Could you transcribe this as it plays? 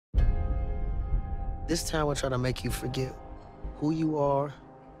This time we'll try to make you forget who you are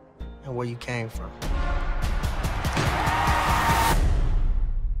and where you came from.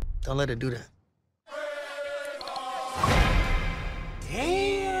 Don't let it do that.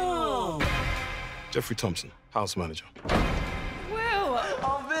 Damn! Jeffrey Thompson, house manager. Will!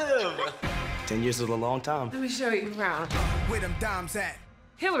 Oh, Viv! 10 years is a long time. Let me show you around. Where them dimes at?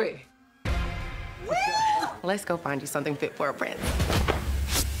 Hillary. Let's go find you something fit for a prince.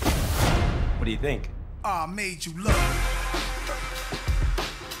 What do you think? I made you look.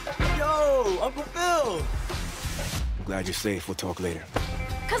 Yo, Uncle Phil! I'm glad you're safe. We'll talk later.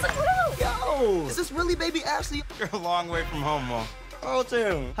 Cousin Will! Yo! Is this really baby Ashley? You're a long way from home, Mom. Oh,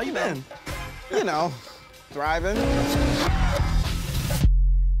 Tim. How you been? You know, thriving.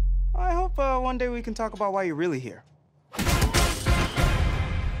 I hope one day we can talk about why you're really here.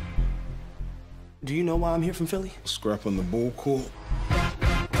 Do you know why I'm here from Philly? Scrap on the bull court.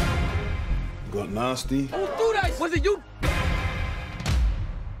 Got nasty. Who threw that? Was it you?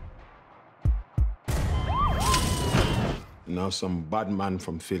 Now some bad man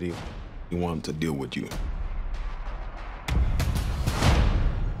from Philly, he want to deal with you.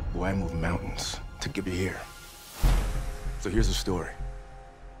 Boy, I moved mountains to get you here. So here's the story.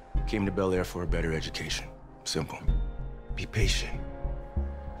 Came to BEL-AIR for a better education. Simple. Be patient.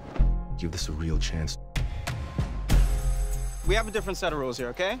 Give this a real chance. We have a different set of rules here,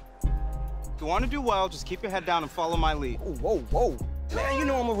 okay? If you want to do well, just keep your head down and follow my lead. Whoa, whoa. Man, you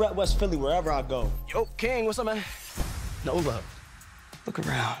know I'm a rep West Philly wherever I go. Yo, King, what's up, man? No love. Look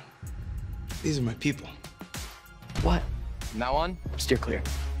around. These are my people. What? From now on, steer clear.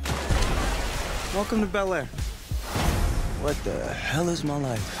 Welcome to BEL-AIR. What the hell is my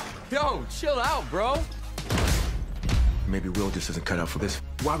life? Yo, chill out, bro. Maybe Will just isn't cut out for this.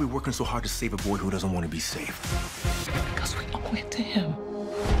 Why are we working so hard to save a boy who doesn't want to be saved? Because we owe it to him.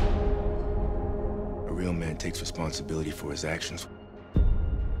 A real man takes responsibility for his actions.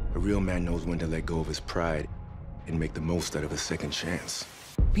 A real man knows when to let go of his pride and make the most out of a second chance.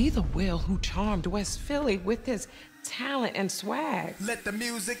 Be the Will who charmed West Philly with his talent and swag. Let the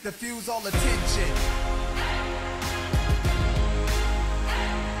music diffuse all attention.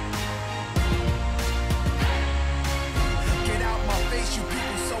 Get out my face, you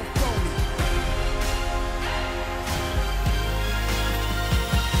people so phony.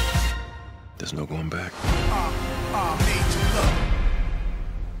 There's no going back. I made you look.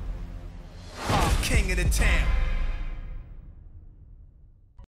 I'm king of the town.